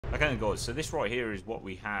Okay then guys, so this right here is what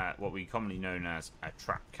we commonly known as a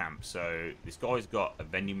trap camp. So this guy's got a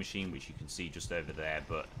vending machine which you can see just over there,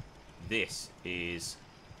 but this is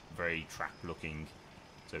very trap looking.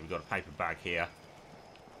 So we've got a paper bag here,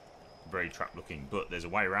 very trap looking, but there's a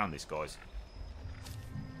way around this, guys.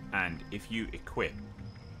 And if you equip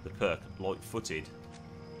the perk light-footed,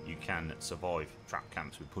 you can survive trap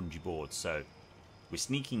camps with punji boards. So we're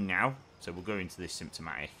sneaking now, so we'll go into this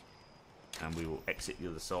symptomatic and we will exit the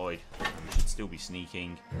other side, and we should still be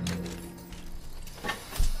sneaking,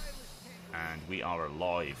 and we are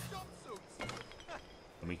alive,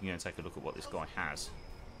 and we can go and take a look at what this guy has.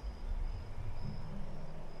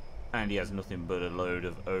 And he has nothing but a load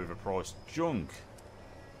of overpriced junk.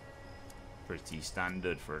 Pretty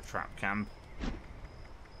standard for a trap camp.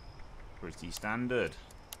 Pretty standard.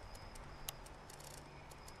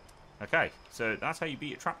 Okay, so that's how you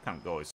beat a trap camp, guys.